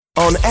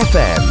On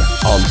FM,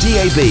 on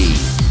DAB,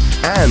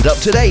 and up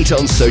to date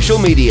on social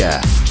media.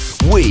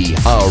 We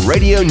are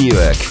Radio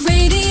Newark.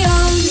 Radio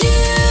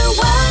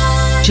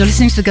Newark. You're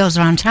listening to the Girls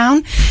Around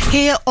Town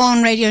here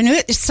on Radio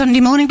Newark this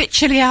Sunday morning. A bit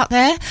chilly out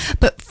there,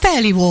 but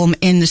fairly warm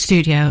in the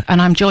studio.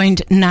 And I'm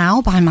joined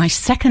now by my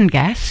second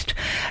guest,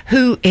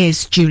 who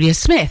is Julia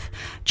Smith.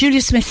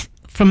 Julia Smith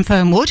from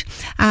Fernwood,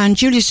 and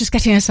Julia's just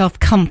getting herself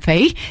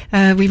comfy.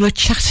 We were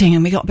chatting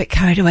and we got a bit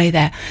carried away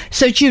there.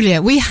 So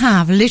Julia, we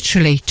have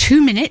literally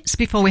 2 minutes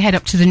before we head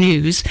up to the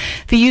news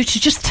for you to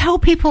just tell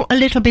people a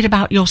little bit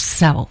about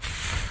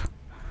yourself.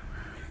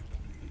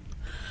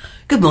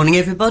 Good morning,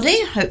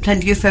 everybody. Hope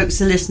plenty of folks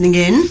are listening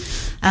in.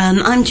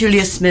 I'm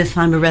Julia Smith.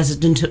 I'm a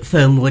resident at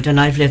Fernwood, and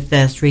I've lived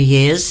there 3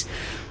 years.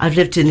 I've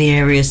lived in the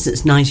area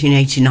since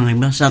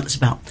 1989. Well, so that's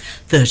about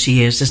 30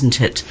 years,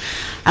 isn't it?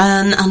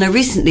 And I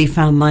recently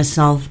found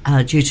myself,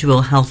 due to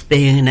ill health,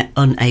 being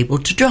unable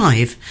to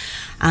drive.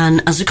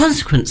 And as a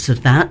consequence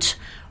of that,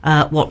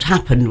 what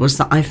happened was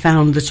that I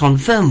found that on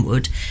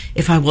Fernwood,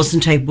 if I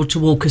wasn't able to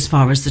walk as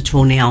far as the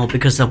Tawny Owl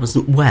because I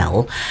wasn't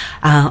well,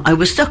 I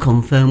was stuck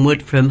on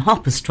Fernwood from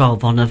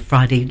 12:30 on a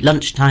Friday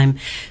lunchtime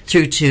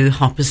through to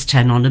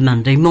 10:30 on a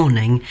Monday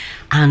morning.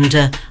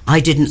 And I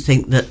didn't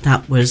think that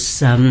that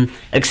was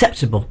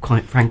acceptable,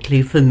 quite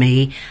frankly, for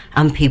me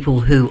and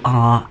people who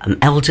are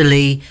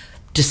elderly,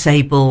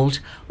 disabled,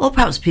 or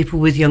perhaps people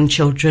with young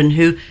children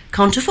who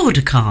can't afford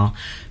a car.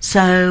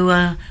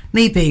 So,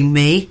 me being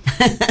me,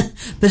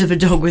 bit of a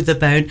dog with a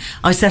bone,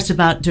 I set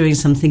about doing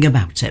something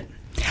about it.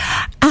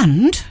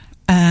 And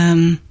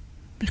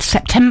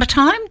September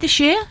time this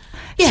year,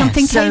 Yeah,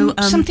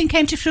 something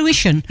came to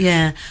fruition.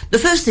 Yeah, the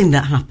first thing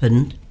that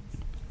happened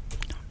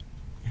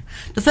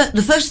was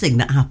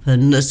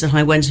that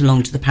I went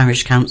along to the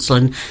parish council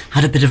and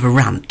had a bit of a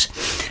rant,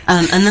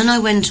 and then I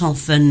went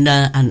off and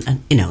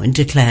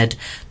declared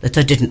that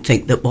I didn't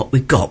think that what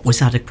we got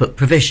was adequate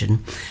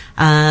provision.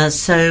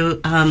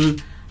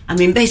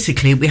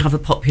 Basically, we have a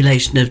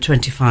population of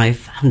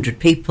 2,500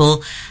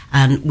 people,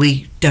 and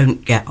we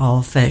don't get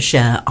our fair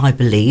share, I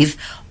believe,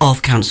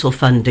 of council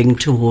funding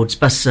towards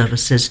bus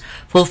services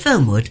for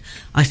Fernwood.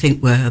 I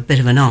think we're a bit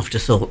of an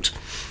afterthought.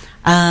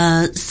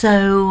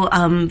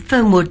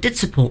 Fernwood did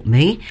support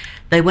me.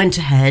 They went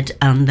ahead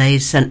and they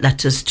sent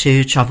letters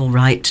to Travel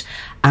Right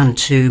and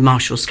to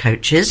Marshall's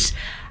Coaches,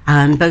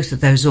 and both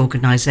of those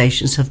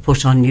organisations have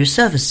put on new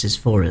services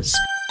for us.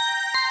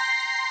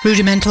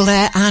 Rudimental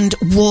there and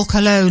Walk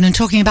Alone. And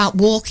talking about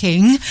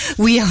walking,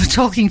 we are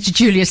talking to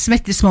Julia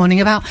Smith this morning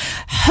about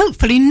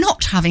hopefully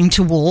not having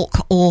to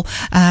walk or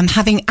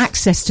having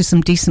access to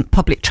some decent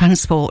public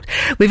transport.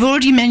 We've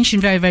already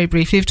mentioned very, very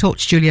briefly, we've talked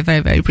to Julia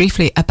very, very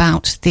briefly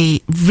about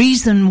the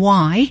reason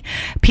why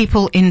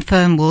people in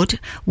Fernwood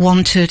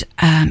wanted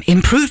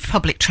improved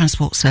public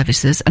transport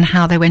services and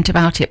how they went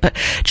about it. But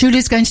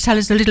Julia's going to tell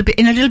us in a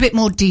little bit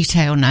more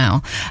detail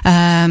now,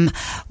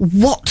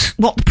 what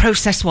the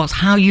process was,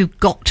 how you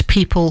got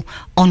people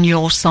on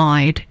your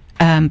side,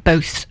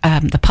 both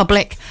the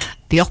public,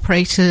 the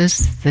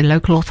operators, the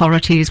local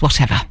authorities,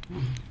 whatever.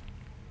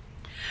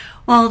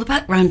 Well, the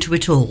background to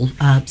it all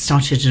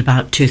started at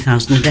about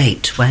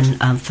 2008 when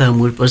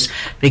Fernwood was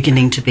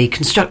beginning to be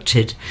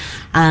constructed.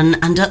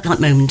 And at that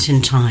moment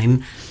in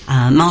time,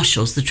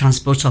 Marshall's, the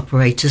transport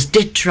operators,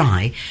 did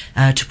try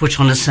to put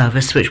on a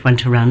service which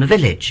went around the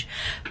village.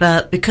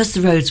 But because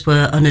the roads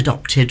were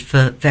unadopted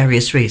for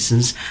various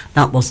reasons,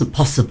 that wasn't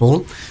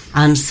possible.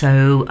 And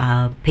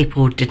so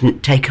people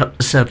didn't take up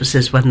the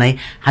services when they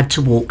had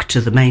to walk to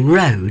the main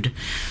road.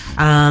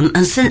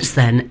 And since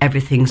then,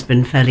 everything's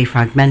been fairly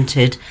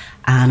fragmented,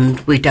 and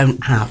we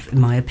don't have,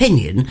 in my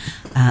opinion,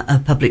 a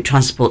public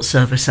transport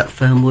service at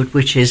Fernwood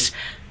which is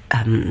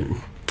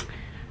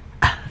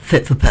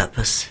fit for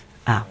purpose.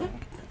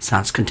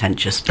 Sounds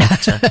contentious,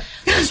 but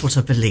that's what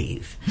I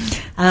believe.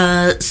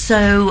 I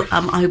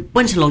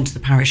went along to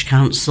the parish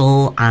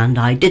council and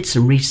I did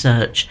some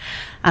research.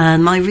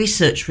 My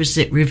research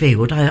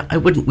revealed I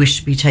wouldn't wish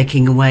to be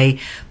taking away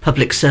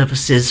public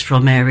services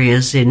from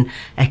areas in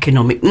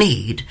economic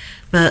need,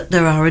 but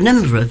there are a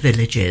number of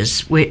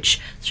villages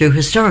which, through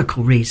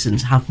historical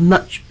reasons, have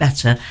much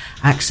better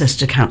access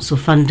to council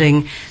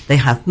funding. They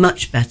have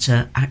much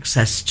better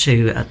access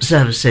to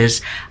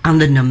services,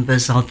 and the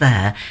numbers are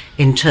there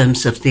in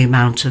terms of the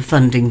amount of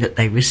funding that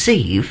they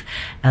receive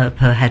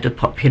per head of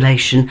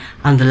population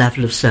and the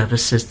level of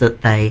services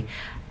that they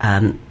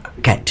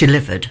get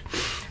delivered.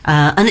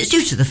 And it's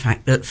due to the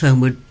fact that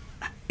Fernwood,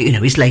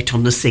 is late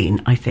on the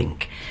scene, I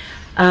think.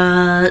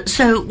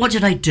 So what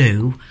did I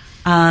do?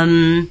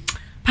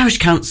 Parish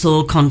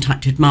Council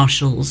contacted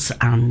Marshall's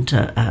and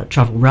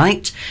Travel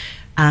Right,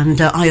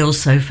 and I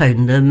also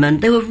phoned them,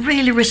 and they were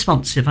really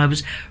responsive. I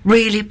was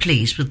really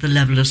pleased with the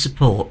level of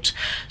support.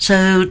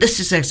 So this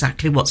is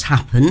exactly what's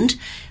happened.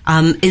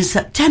 In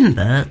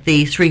September,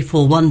 the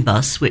 341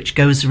 bus, which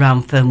goes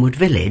around Fernwood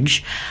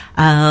Village,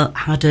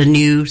 had a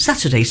new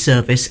Saturday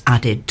service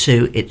added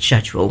to its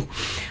schedule.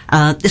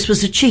 This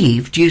was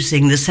achieved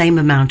using the same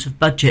amount of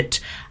budget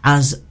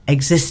as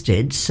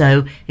existed,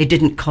 so it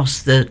didn't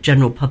cost the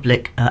general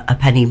public a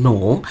penny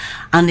more,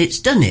 and it's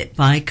done it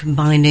by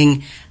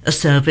combining a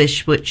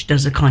service which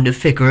does a kind of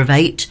figure of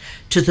 8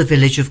 to the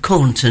village of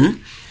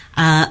Cornton,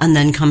 and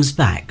then comes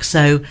back.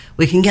 So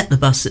we can get the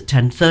bus at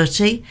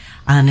 10:30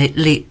 and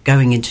it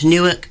going into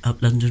Newark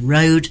up London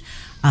Road,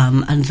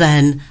 and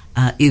then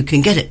you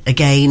can get it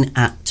again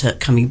at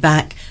coming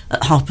back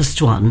at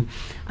 1:30.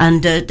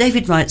 And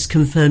David Wright's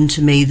confirmed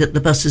to me that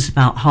the bus is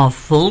about half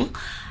full.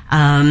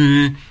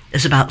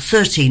 There's about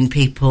 13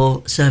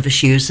 people,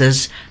 service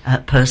users,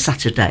 per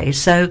Saturday.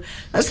 So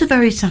that's a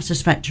very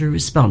satisfactory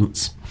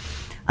response.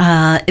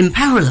 In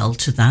parallel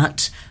to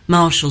that,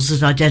 Marshall's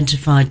had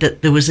identified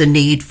that there was a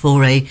need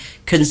for a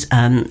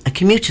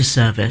commuter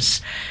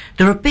service.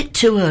 They're a bit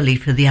too early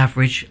for the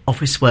average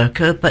office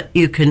worker, but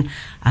you can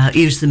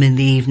use them in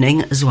the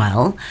evening as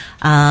well.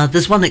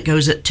 There's one that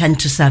goes at 10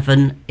 to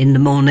 7 in the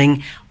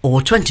morning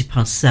or 20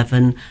 past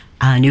 7,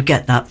 and you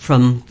get that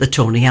from the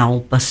Tawny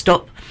Owl bus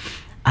stop.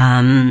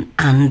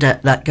 And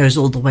that goes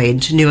all the way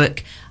into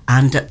Newark,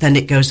 and then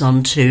it goes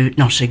on to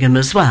Nottingham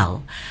as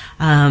well.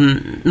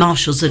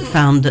 Marshall's had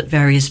found that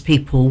various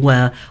people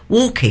were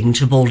walking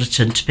to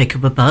Balderton to pick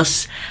up a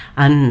bus,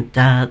 and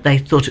they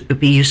thought it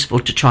would be useful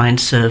to try and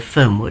serve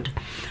Fernwood.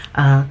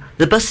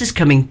 The buses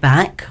coming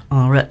back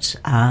are at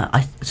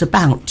it's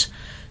about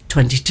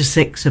 20 to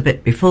 6, a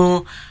bit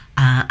before,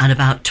 and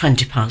about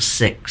 20 past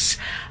 6.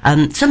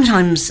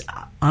 Sometimes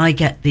I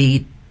get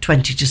the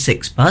 20 to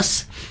 6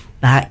 bus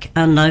back,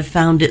 and I've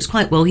found it's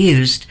quite well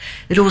used.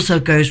 It also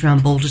goes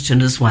around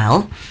Balderton as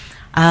well.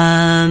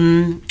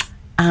 And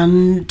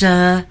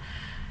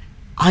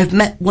I've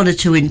met one or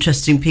two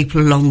interesting people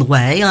along the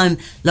way.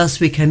 Last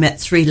week I met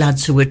 3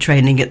 lads who were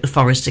training at the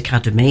Forest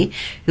Academy,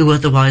 who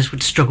otherwise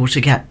would struggle to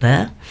get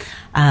there.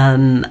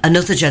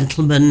 Another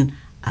gentleman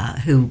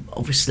who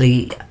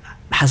obviously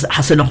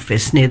has an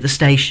office near the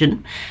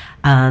station.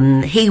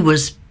 He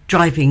was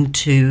driving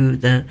to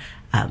the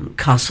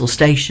Castle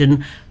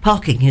Station,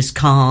 parking his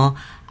car,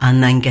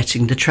 and then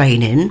getting the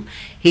train in.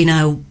 He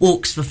now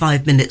walks for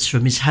 5 minutes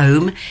from his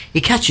home.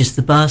 He catches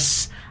the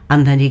bus,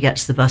 and then he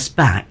gets the bus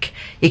back.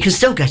 He can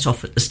still get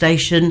off at the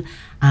station,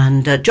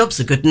 and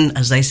job's a good one,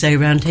 as they say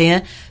around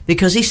here,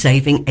 because he's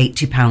saving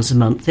 £80 a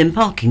month in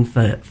parking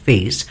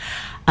fees.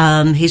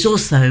 He's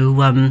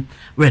also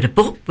read a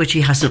book, which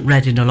he hasn't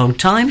read in a long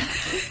time,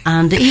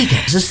 and he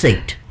gets a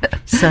seat.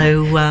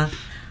 So,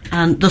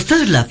 and the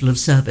third level of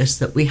service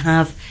that we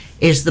have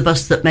is the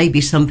bus that maybe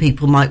some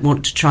people might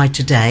want to try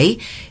today.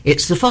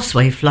 It's the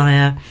Fossway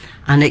Flyer,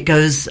 and it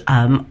goes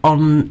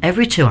on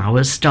every 2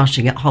 hours,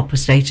 starting at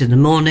 8:30 in the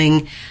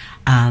morning,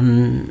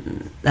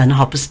 then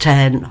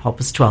 10:30,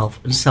 12:30,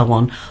 and so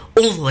on,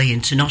 all the way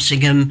into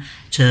Nottingham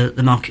to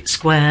the Market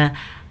Square,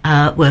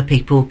 where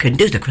people can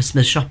do their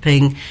Christmas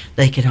shopping,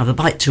 they can have a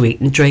bite to eat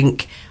and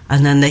drink,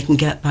 and then they can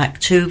get back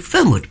to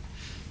Fernwood.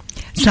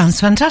 Sounds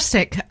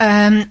fantastic.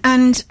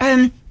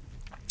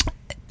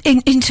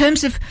 In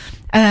terms of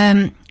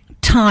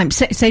time,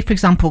 say for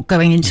example,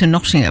 going into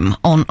Nottingham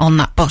on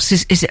that bus,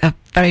 is it a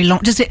very long?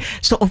 Does it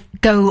sort of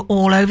go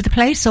all over the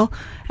place, or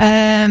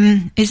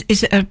is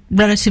it a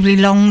relatively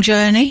long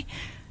journey?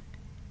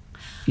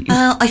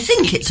 I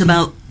think it's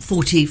about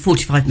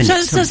 45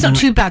 minutes. So it's not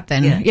too bad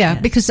then. Yeah.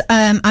 Because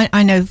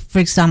I know, for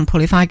example,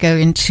 if I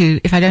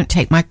don't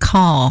take my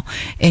car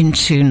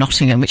into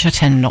Nottingham, which I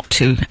tend not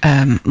to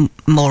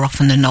more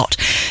often than not,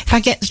 if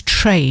I get the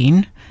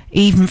train,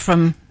 even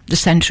from the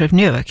centre of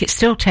Newark, it's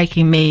still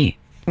taking me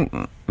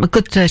a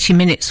good 30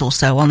 minutes or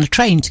so on the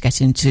train to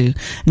get into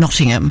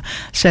Nottingham.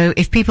 So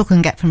if people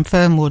can get from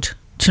Fernwood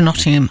to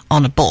Nottingham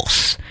on a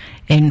bus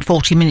in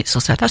 40 minutes or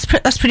so, that's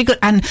pretty good,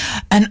 and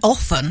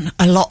often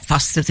a lot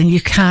faster than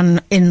you can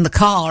in the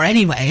car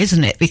anyway,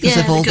 isn't it? Because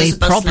of all the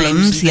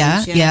problems,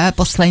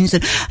 bus lanes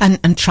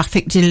and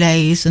traffic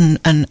delays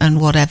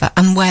and whatever,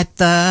 and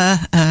weather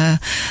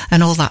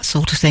and all that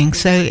sort of thing.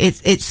 So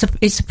it's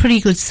a pretty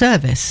good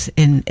service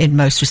in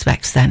most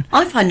respects. Then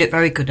I find it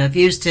very good. I've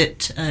used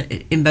it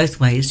in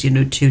both ways,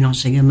 to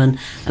Nottingham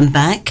and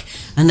back.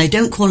 And they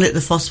don't call it the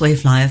Fossway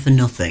Flyer for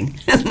nothing.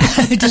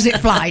 Does it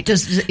fly?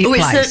 Does it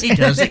fly? It certainly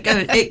does.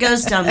 It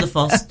goes down the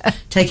Foss,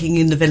 taking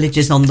in the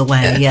villages on the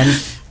way,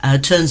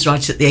 and turns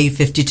right at the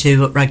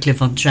A52 at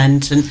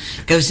Radcliffe-on-Trent, and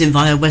goes in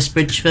via West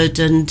Bridgeford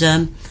and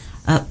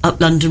up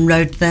London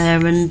Road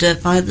there, and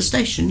via the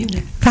station.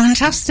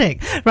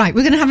 Fantastic. Right,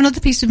 we're going to have another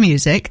piece of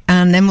music,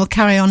 and then we'll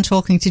carry on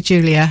talking to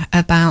Julia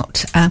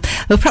about.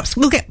 Perhaps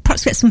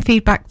get some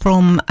feedback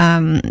from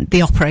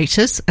the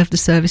operators of the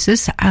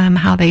services,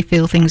 how they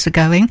feel things are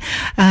going,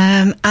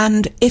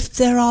 and if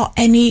there are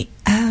any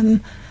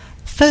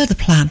further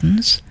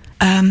plans,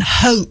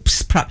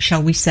 hopes, perhaps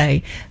shall we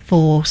say,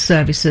 for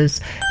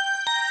services.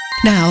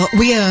 Now,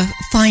 we are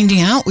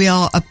finding out, we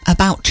are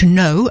about to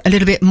know a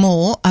little bit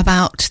more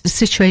about the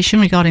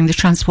situation regarding the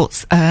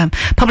transports,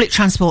 public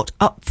transport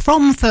up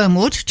from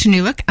Fernwood to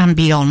Newark and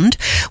beyond.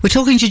 We're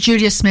talking to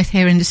Julia Smith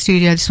here in the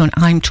studio this one.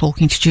 I'm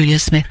talking to Julia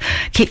Smith.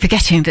 Keep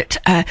forgetting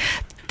that,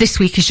 this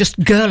week is just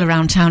Girl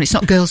Around Town. It's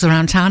not Girls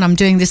Around Town. I'm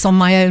doing this on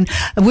my own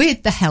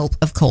with the help,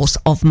 of course,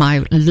 of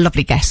my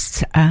lovely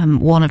guests,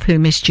 one of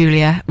whom is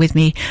Julia with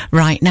me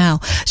right now.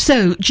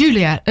 So,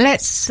 Julia,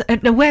 let's,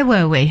 where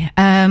were we?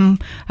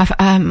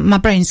 My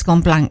brain's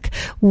gone blank.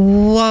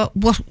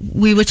 What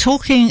we were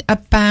talking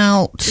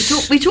about...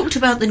 We talked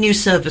about the new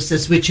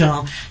services which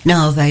are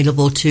now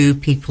available to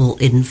people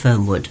in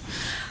Fernwood.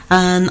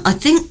 I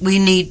think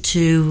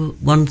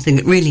one thing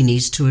that really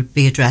needs to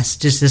be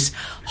addressed is this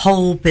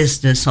whole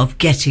business of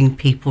getting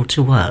people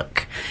to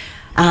work.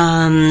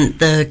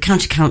 The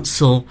County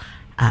Council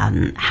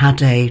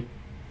had a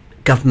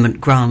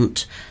government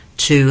grant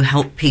to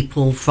help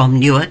people from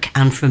Newark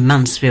and from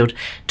Mansfield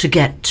to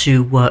get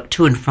to work,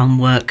 to and from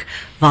work,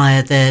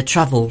 via their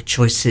Travel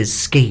Choices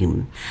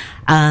scheme.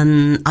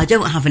 I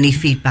don't have any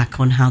feedback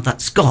on how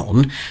that's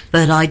gone,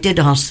 but I did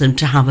ask them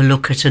to have a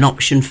look at an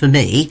option for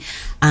me,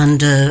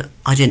 and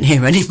I didn't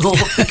hear any more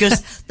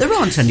because there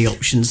aren't any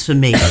options for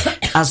me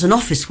as an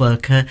office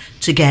worker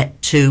to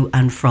get to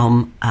and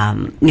from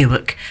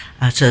Newark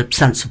at a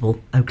sensible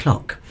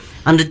o'clock.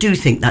 And I do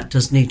think that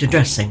does need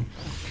addressing.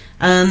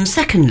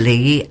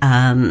 Secondly,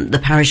 the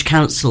Parish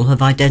Council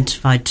have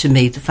identified to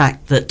me the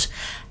fact that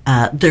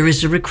there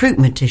is a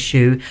recruitment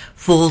issue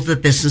for the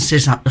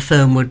businesses at the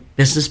Fernwood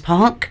Business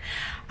Park,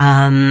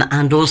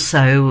 and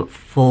also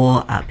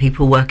for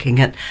people working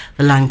at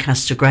the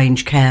Lancaster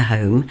Grange Care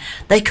Home.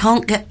 They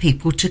can't get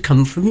people to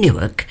come from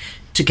Newark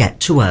to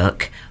get to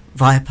work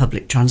via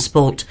public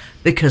transport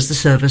because the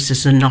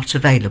services are not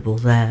available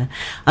there.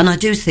 And I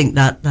do think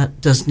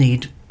that does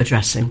need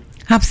addressing.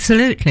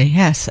 Absolutely,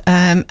 yes.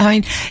 I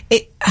mean,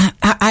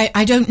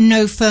 I don't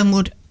know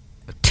Fernwood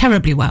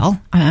terribly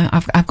well.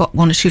 I've got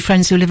one or two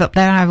friends who live up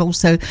there. I've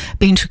also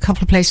been to a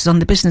couple of places on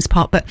the business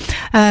park, but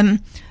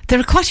there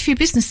are quite a few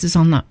businesses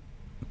on that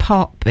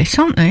park bit,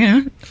 aren't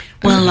there?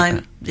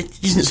 Well,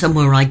 it isn't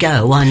somewhere I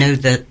go. I know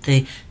that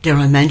dare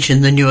I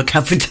mention, the Newark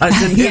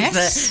Advertiser moved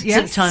there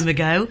some time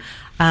ago.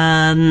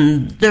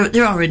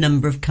 There are a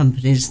number of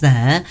companies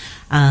there.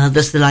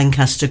 There's the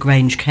Lancaster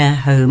Grange Care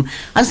Home,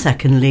 and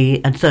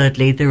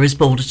thirdly, there is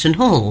Balderton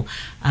Hall,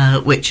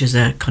 which is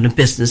a kind of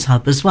business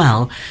hub as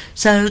well.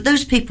 So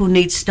those people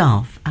need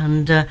staff,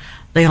 and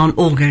they aren't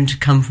all going to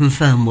come from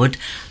Fernwood,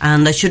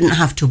 and they shouldn't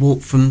have to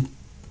walk from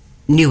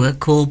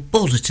Newark or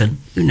Balderton,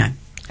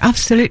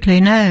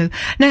 Absolutely, no.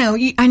 Now,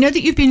 I know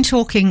that you've been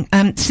talking,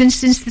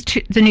 since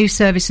the new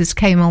services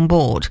came on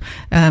board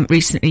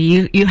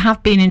recently, you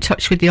have been in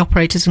touch with the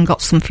operators and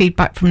got some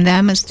feedback from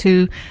them as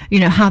to,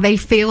 how they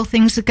feel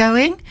things are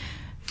going?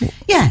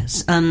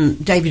 Yes,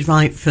 David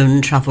Wright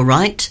from Travel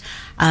Right,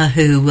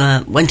 who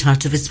went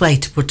out of his way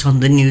to put on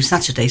the new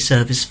Saturday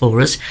service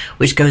for us,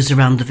 which goes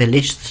around the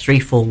village, the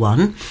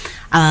 341.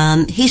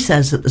 He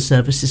says that the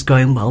service is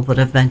going well, but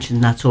I've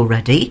mentioned that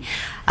already.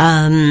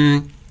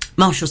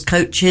 Marshall's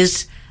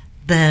Coaches,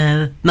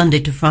 their Monday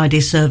to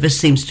Friday service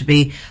seems to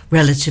be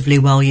relatively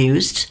well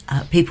used.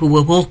 People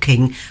were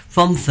walking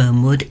from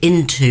Fernwood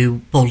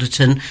into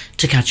Balderton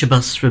to catch a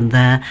bus from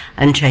there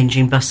and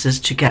changing buses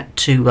to get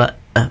to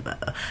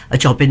a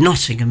job in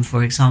Nottingham,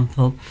 for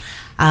example.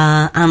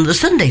 And the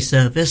Sunday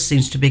service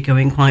seems to be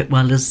going quite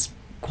well.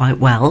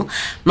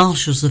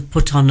 Marshall's have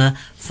put on a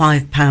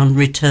 £5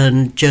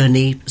 return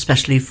journey,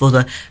 especially for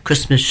the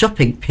Christmas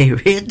shopping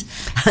period.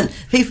 And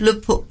people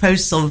have put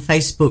posts on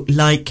Facebook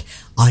like,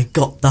 I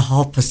got the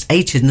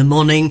 8:30 in the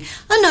morning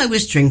and I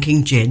was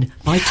drinking gin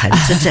by 10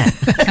 to 10.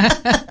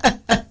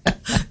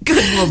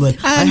 Good woman.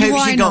 I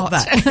hope she got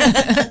back.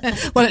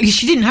 Well, at least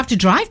she didn't have to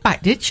drive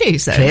back, did she?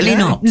 So, Clearly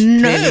not.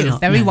 No,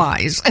 very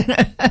wise.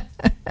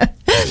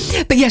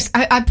 But yes,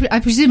 I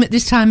presume at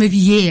this time of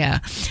year,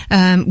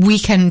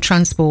 weekend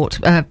transport,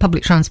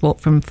 public transport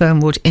from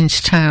Fernwood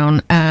into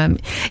town,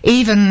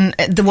 even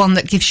the one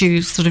that gives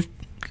you sort of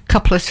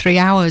couple of 3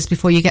 hours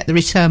before you get the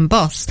return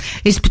bus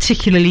is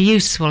particularly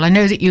useful. I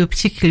know that you were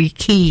particularly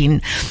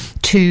keen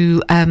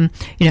to,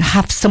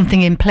 have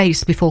something in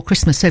place before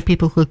Christmas so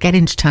people could get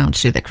into town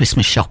to do their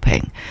Christmas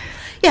shopping.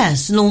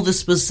 Yes, and all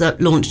this was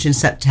launched in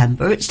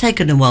September. It's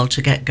taken a while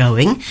to get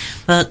going,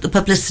 but the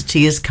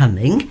publicity is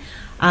coming.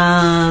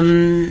 Are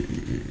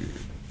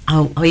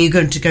you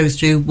going to go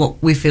through what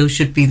we feel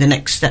should be the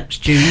next steps,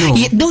 June?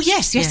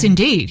 Yes,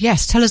 indeed.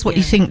 Yes, tell us what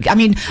you think. I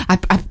mean,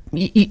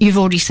 you've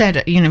already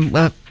said,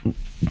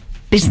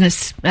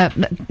 business,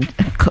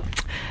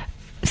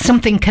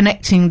 something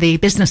connecting the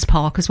business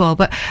park as well,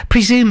 but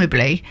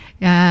presumably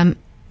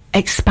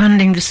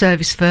expanding the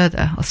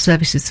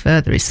services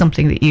further is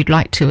something that you'd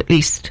like to at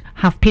least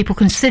have people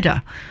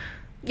consider.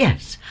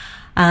 Yes.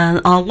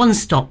 Our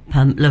one-stop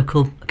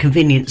local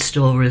convenience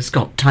store has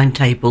got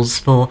timetables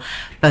for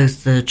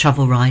both the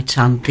Travel Right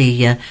and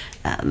the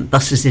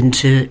buses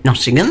into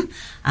Nottingham.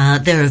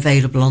 They're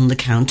available on the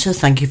counter.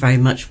 Thank you very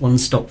much, One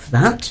Stop, for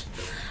that.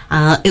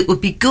 It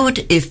would be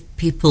good if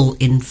people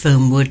in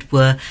Fernwood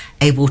were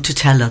able to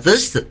tell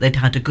others that they'd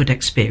had a good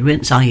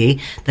experience, i.e.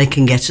 they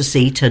can get a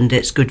seat and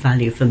it's good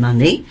value for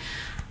money.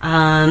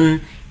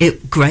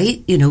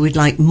 Great, we'd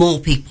like more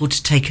people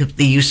to take up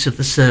the use of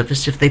the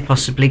service if they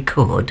possibly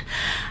could.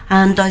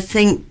 And I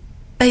think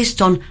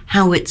based on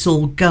how it's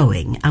all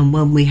going, and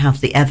when we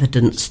have the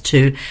evidence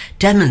to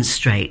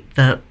demonstrate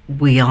that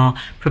we are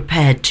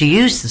prepared to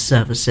use the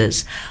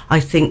services, I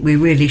think we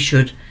really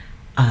should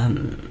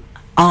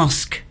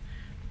ask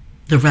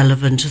the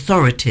relevant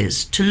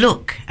authorities to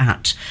look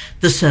at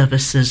the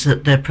services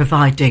that they're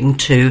providing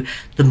to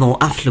the more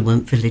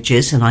affluent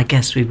villages, and I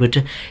guess we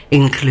would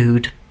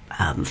include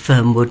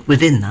Fernwood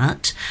within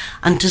that,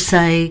 and to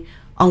say,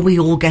 are we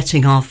all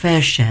getting our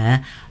fair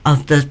share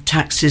of the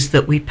taxes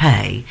that we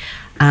pay?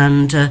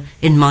 And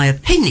in my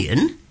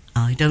opinion,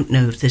 I don't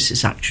know if this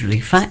is actually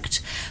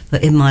fact,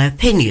 but in my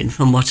opinion,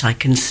 from what I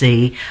can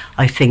see,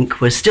 I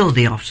think we're still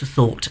the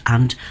afterthought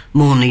and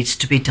more needs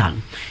to be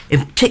done,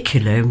 in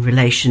particular in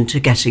relation to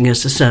getting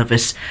us a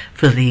service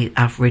for the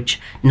average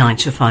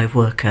 9-to-5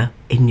 worker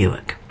in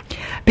Newark.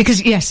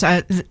 Because yes,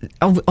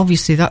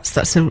 obviously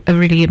that's a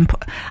really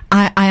important.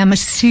 I am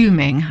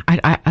assuming,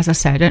 as I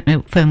say, I don't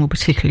know Fernwood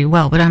particularly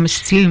well, but I'm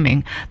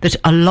assuming that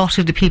a lot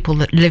of the people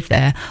that live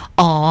there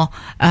are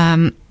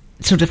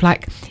sort of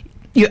like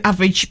your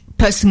average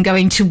person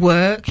going to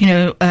work,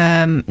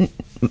 and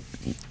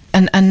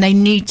they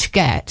need to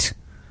get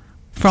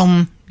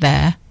from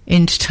there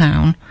into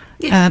town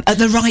at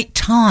the right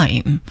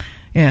time.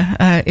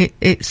 Yeah,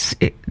 it's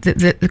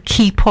the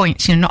key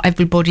points. Not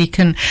everybody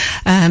can.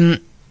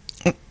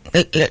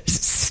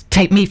 Let's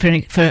take me for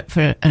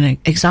an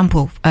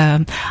example.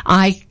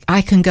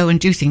 I can go and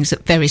do things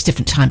at various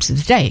different times of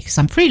the day because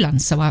I'm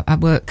freelance, so I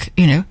work,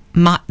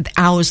 the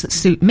hours that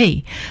suit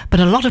me.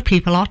 But a lot of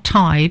people are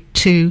tied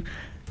to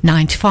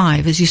 9 to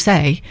 5, as you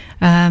say,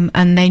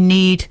 and they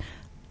need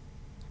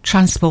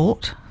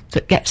transport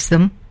that gets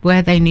them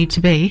where they need to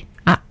be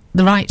at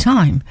the right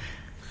time.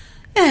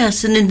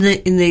 Yes, and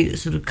in the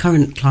sort of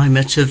current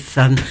climate of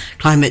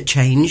climate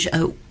change,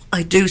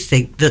 I do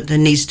think that there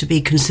needs to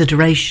be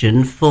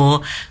consideration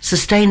for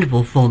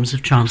sustainable forms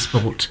of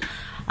transport,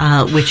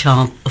 which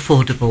are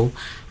affordable.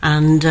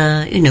 And,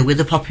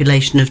 with a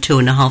population of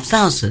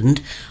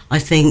 2,500, I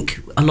think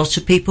a lot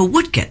of people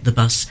would get the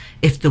bus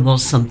if there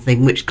was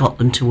something which got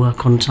them to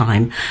work on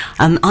time.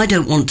 I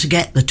don't want to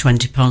get the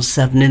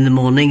 7:20 in the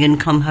morning and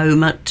come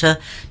home at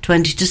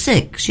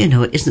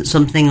 6:20. It isn't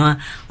something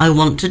I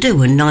want to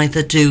do, and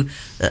neither do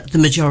the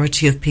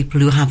majority of people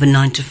who have a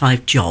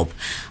 9-to-5 job.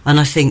 And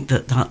I think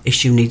that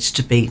issue needs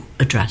to be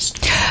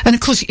addressed. And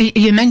of course,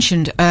 you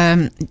mentioned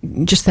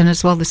just then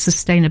as well the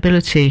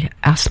sustainability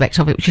aspect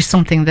of it, which is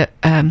something that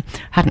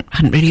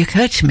hadn't really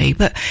occurred to me,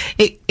 but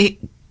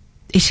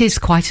it is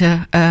quite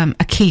a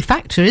key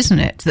factor, isn't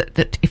it?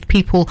 That if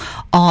people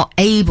are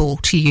able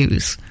to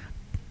use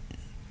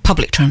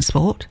public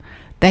transport,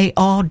 they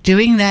are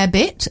doing their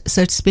bit,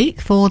 so to speak,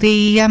 for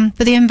the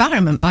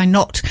environment by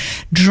not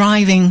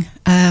driving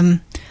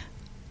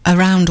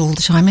around all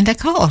the time in their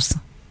cars.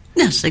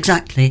 Yes,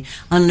 exactly.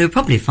 And you'll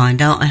probably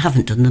find out, I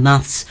haven't done the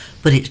maths,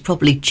 but it's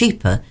probably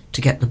cheaper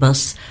to get the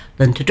bus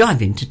than to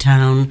drive into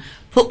town,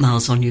 put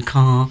miles on your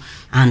car,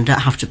 and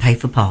have to pay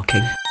for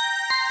parking.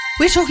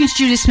 We're talking to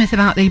Julia Smith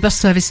about the bus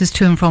services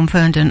to and from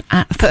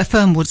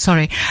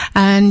Fernwood,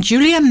 and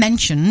Julia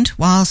mentioned,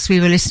 whilst we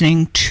were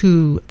listening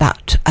to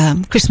that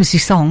Christmassy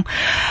song,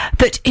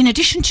 that in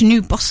addition to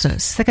new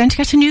buses, they're going to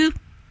get a new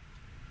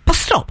bus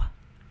stop.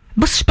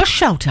 Bus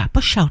shelter,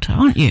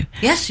 aren't you?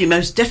 Yes, you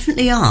most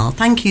definitely are.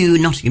 Thank you,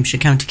 Nottinghamshire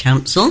County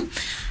Council.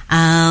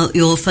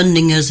 You're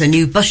funding us a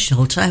new bus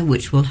shelter,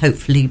 which will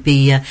hopefully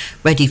be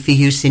ready for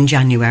use in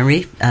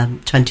January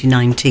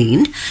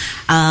 2019.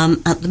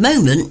 At the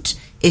moment,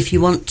 if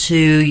you want to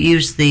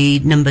use the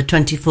number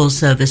 24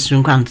 service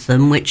from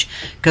Grantham, which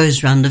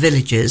goes around the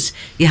villages,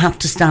 you have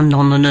to stand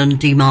on an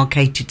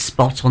undemarcated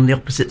spot on the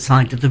opposite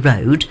side of the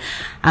road.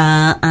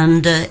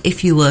 And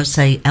if you were,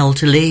 say,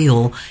 elderly,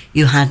 or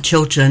you had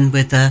children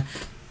with a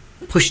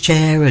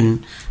pushchair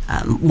and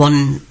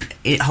one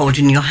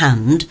holding your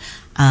hand,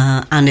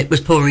 and it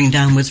was pouring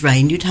down with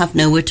rain, you'd have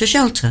nowhere to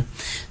shelter.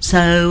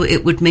 So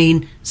it would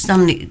mean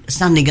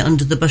standing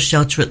under the bus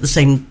shelter at the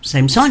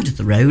same side of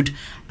the road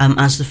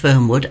as the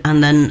Fernwood,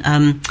 and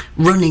then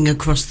running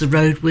across the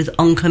road with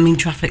oncoming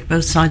traffic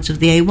both sides of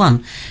the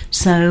A1.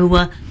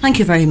 So thank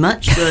you very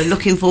much. We're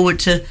looking forward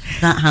to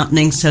that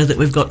happening, so that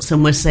we've got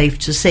somewhere safe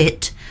to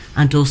sit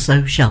and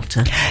also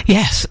shelter.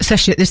 Yes,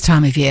 especially at this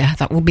time of year.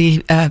 That will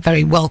be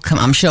very welcome,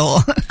 I'm sure.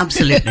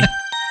 Absolutely.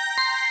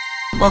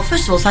 Well,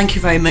 first of all, thank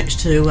you very much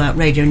to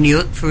Radio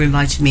Newark for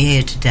inviting me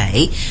here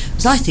today,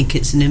 because I think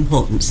it's an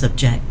important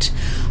subject.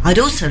 I'd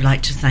also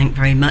like to thank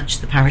very much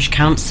the Parish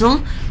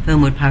Council,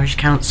 Fernwood Parish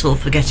Council,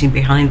 for getting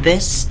behind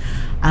this,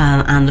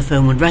 and the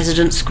Fernwood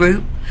Residents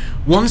Group,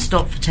 One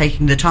Stop for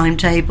taking the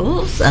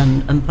timetables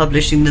and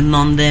publishing them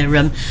on their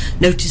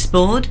notice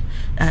board.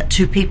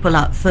 to people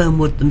at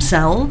Fernwood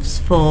themselves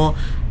for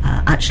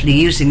actually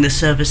using the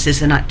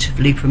services and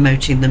actively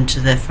promoting them to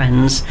their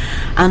friends,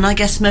 and I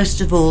guess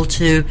most of all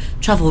to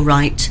Travel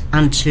Right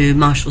and to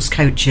Marshall's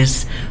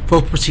Coaches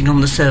for putting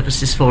on the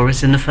services for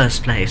us in the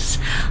first place,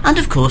 and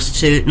of course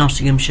to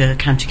Nottinghamshire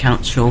County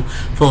Council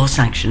for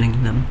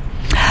sanctioning them.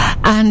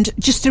 And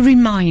just a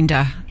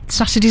reminder,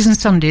 Saturdays and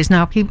Sundays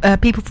now,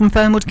 people from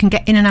Fernwood can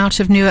get in and out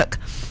of Newark.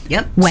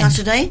 Yep, when?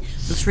 Saturday,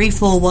 the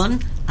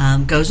 341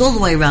 goes all the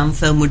way around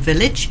Fernwood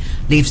Village,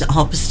 leaves at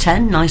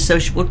 10:30, nice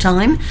sociable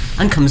time,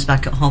 and comes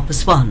back at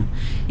 1:30.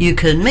 You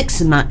can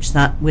mix and match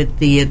that with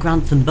the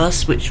Grantham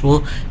bus, which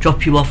will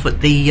drop you off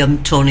at the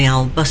Tawny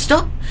Owl bus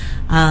stop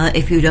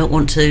if you don't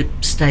want to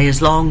stay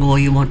as long or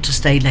you want to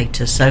stay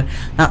later, so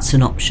that's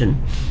an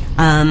option.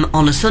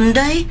 On a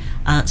Sunday,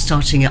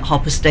 starting at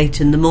Hopper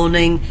State in the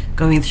morning,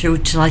 going through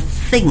till I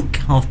think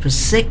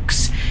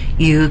 6:30,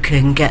 you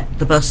can get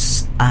the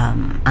bus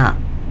at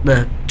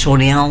the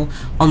Tawny Owl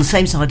on the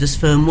same side as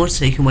Fernwood,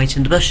 so you can wait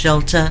in the bus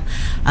shelter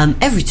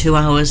every 2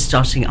 hours,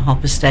 starting at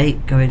Hopper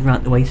State, going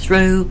right the way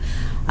through.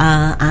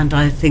 And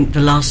I think the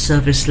last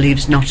service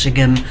leaves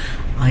Nottingham,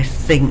 I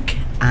think,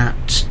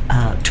 at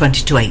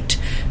 20 to 8.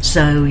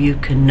 So you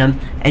can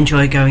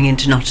enjoy going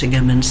into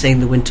Nottingham and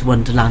seeing the Winter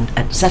Wonderland,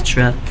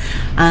 etc.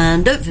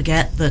 And don't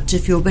forget that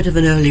if you're a bit of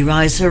an early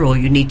riser or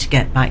you need to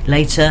get back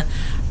later,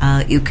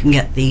 you can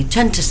get the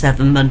 10 to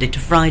 7 Monday to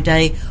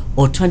Friday,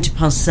 or 20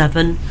 past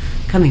 7,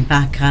 coming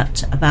back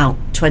at about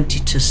 20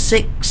 to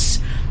 6,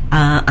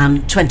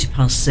 and 20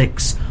 past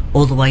 6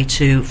 all the way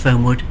to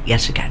Fernwood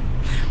yet again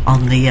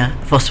on the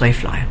Fossway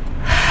Flyer.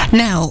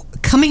 Now,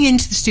 coming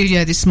into the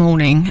studio this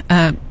morning,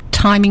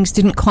 timings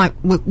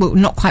were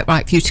not quite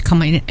right for you to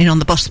come in on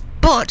the bus,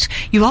 but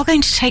you are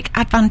going to take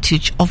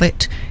advantage of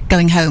it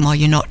going home, are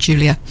you not,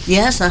 Julia?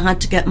 Yes, I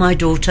had to get my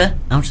daughter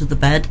out of the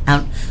bed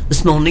out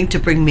this morning to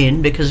bring me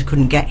in because I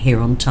couldn't get here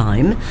on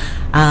time.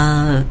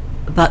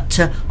 But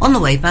on the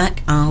way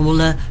back, I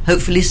will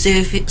hopefully see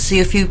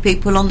a few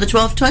people on the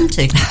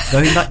 12:20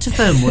 going back to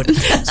Fernwood.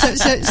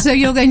 so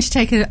you're going to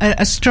take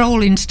a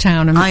stroll into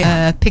town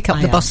and pick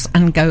up the bus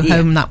and go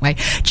home that way.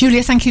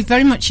 Julia, thank you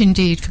very much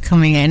indeed for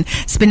coming in.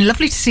 It's been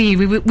lovely to see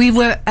you. We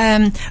were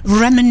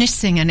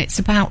reminiscing, and it's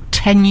about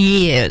 10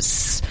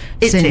 years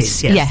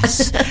since.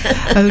 Yes.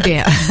 Oh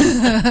dear.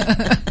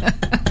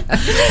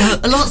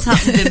 A lot's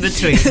happened in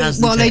between,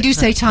 hasn't Well, it? they do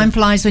say time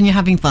flies when you're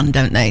having fun,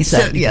 don't they? So,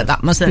 Certainly yeah, does.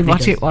 that must be Certainly what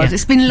does. it was. Yeah.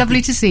 It's been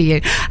lovely to see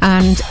you.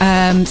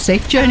 And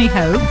safe journey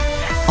home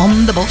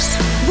on the bus.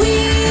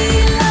 We